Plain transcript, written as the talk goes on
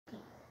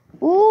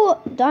Ooh,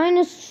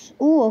 dinosaur.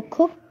 Ooh, a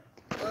cook.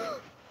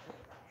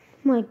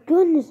 My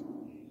goodness,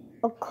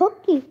 a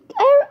cookie.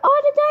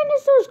 All the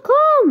dinosaurs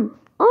come.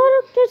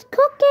 Oh, look, there's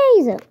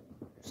cookies.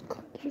 There's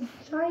cookies.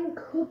 Giant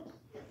cookie.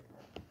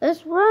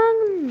 Let's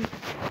run.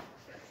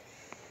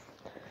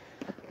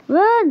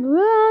 Run,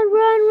 run,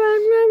 run,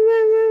 run, run,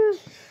 run, run.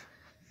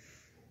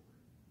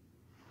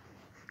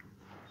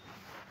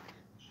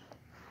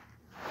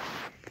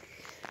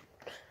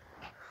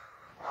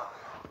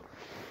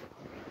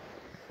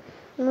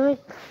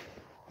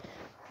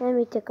 Let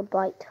me take a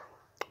bite.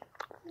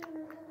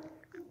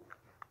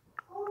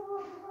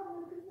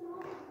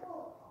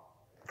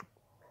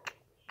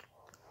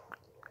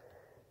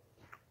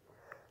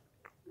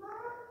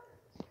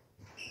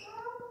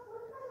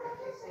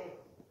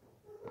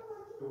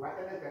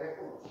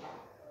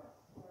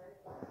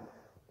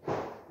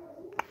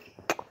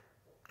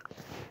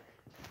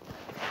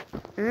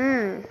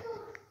 Mmm.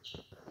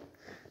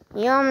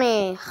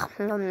 Yummy.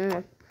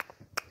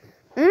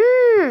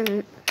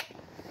 Mmm.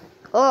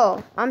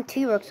 Oh, I'm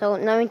T-Rex, so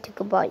let me take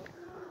a bite.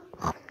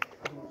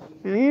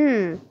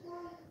 Mmm.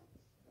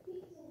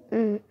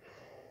 Mmm.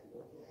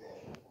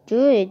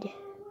 Good.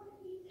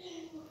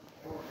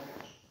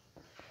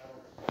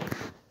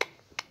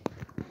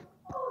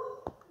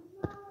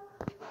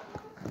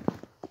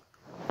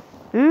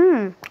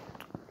 Mmm.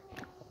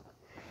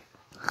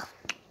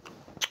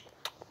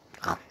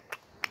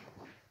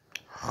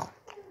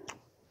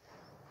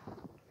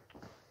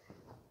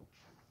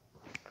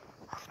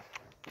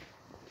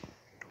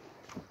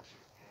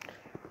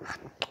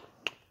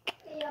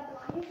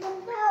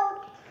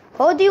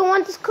 Oh, do you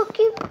want this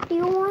cookie? Do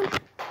you want?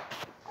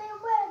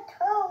 Favorite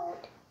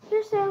toad.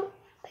 Here's a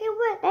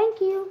favorite.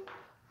 Thank you.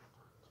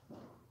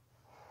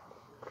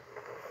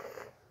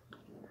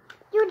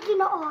 You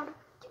didn't order.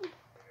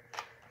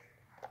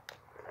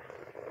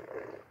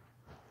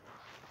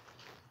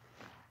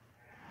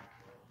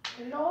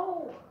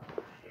 No.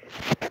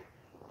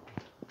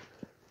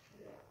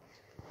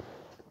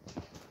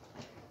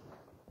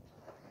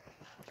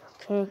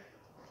 Okay.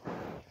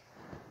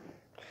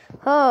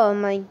 Oh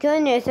my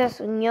goodness,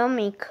 that's a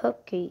yummy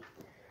cookie.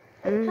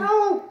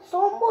 Help!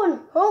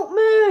 Someone help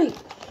me!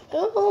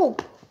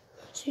 Help!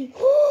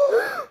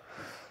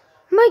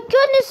 My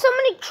goodness,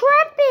 somebody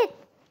trap it!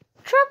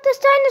 Trap this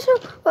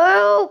dinosaur!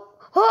 Oh!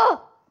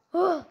 Oh!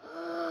 Oh!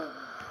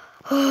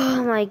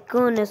 Oh my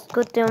goodness,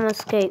 good damn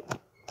escape.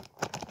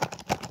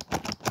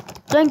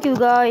 Thank you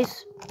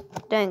guys.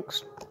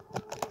 Thanks.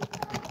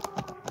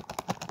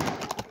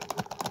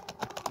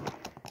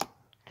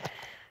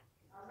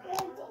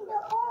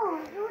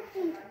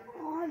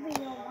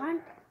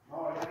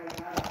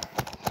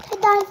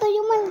 So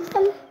you want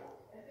some?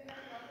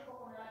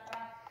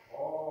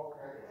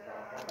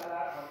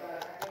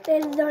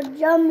 There's a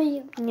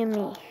yummy.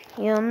 Yummy.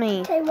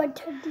 Yummy. Tell you what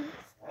to do.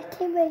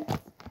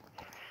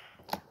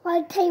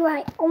 I'll tell you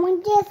what. I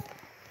want this.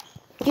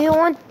 Do you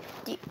want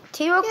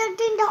T-Rex?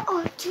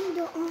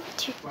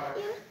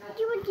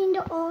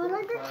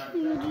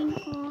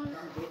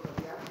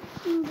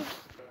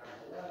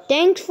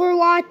 Thanks for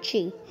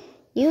watching.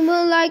 You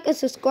will like and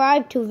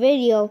subscribe to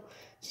video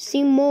to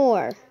see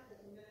more.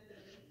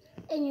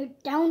 And you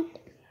don't,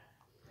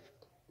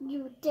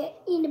 you get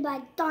eaten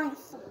by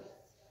dinosaurs.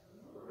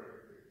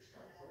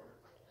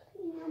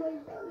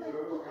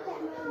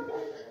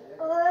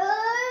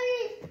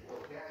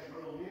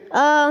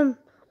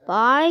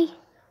 Bye.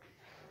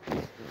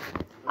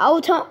 I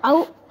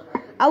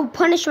will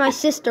punish my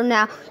sister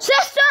now.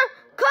 Sister,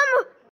 come